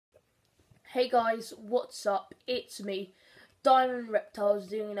Hey guys, what's up? It's me, Diamond Reptiles,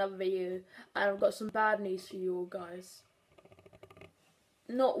 doing another video, and I've got some bad news for you all guys.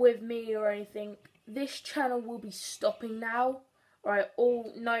 Not with me or anything. This channel will be stopping now. Right,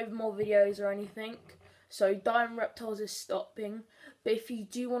 no more videos or anything. So Diamond Reptiles is stopping. But if you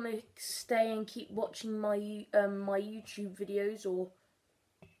do want to stay and keep watching my YouTube videos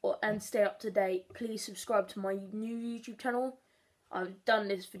and stay up to date, please subscribe to my new YouTube channel. I've done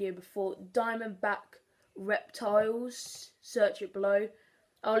this video before, Diamondback Reptiles, search it below.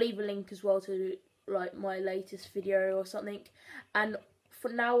 I'll leave a link as well to like my latest video or something. And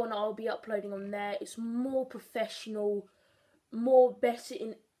from now on I'll be uploading on there. It's more professional, more better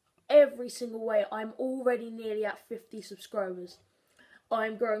in every single way. I'm already nearly at 50 subscribers.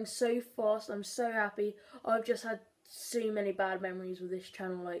 I'm growing so fast, I'm so happy. I've just had so many bad memories with this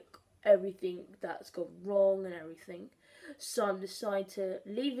channel, like everything that's gone wrong and everything. So I'm decided to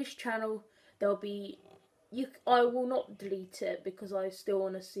leave this channel. I will not delete it because I still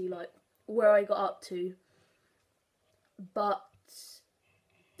want to see like where I got up to. But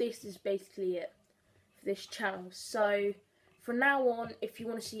this is basically it for this channel. So from now on, if you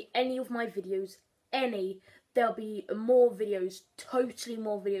want to see any of my videos, there'll be more videos, totally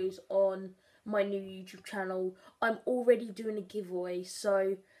more videos on my new YouTube channel. I'm already doing a giveaway,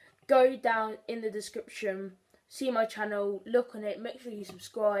 so go down in the description, see my channel, look on it, make sure you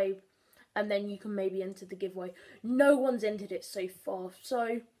subscribe, and then you can maybe enter the giveaway. No one's entered it so far,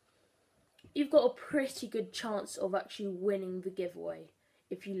 so you've got a pretty good chance of actually winning the giveaway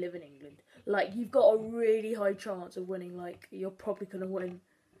if you live in England. Like, you've got a really high chance of winning, like, you're probably going to win.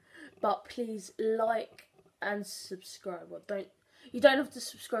 But please like and subscribe. You don't have to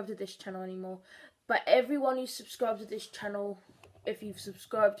subscribe to this channel anymore, but everyone who subscribes to this channel, if you've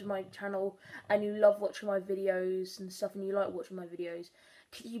subscribed to my channel and you love watching my videos and stuff and you like watching my videos,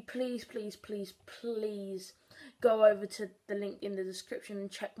 can you please go over to the link in the description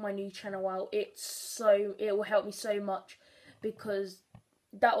and check my new channel out. It will help me so much because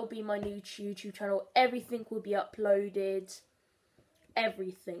that will be my new YouTube channel. Everything will be uploaded,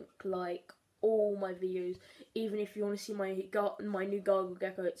 everything, like all my videos. Even if you want to see my new gargle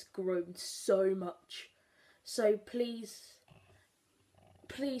gecko, it's grown so much. So please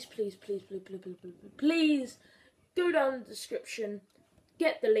go down in the description,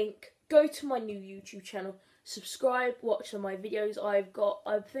 get the link, go to my new YouTube channel, subscribe, watch some of my videos. I've got,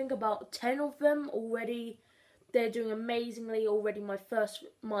 I think, about 10 of them already. They're doing amazingly already. My third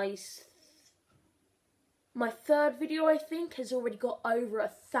video, I think, has already got over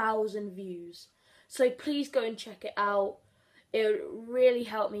 1,000 views. So please go and check it out. It would really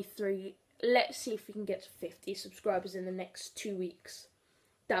help me through. Let's see if we can get to 50 subscribers in the next 2 weeks.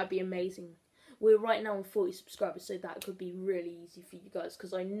 That would be amazing. We're right now on 40 subscribers, so that could be really easy for you guys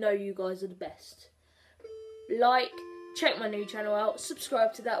because I know you guys are the best. Like, check my new channel out,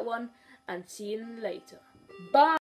 subscribe to that one, and see you later. Bye!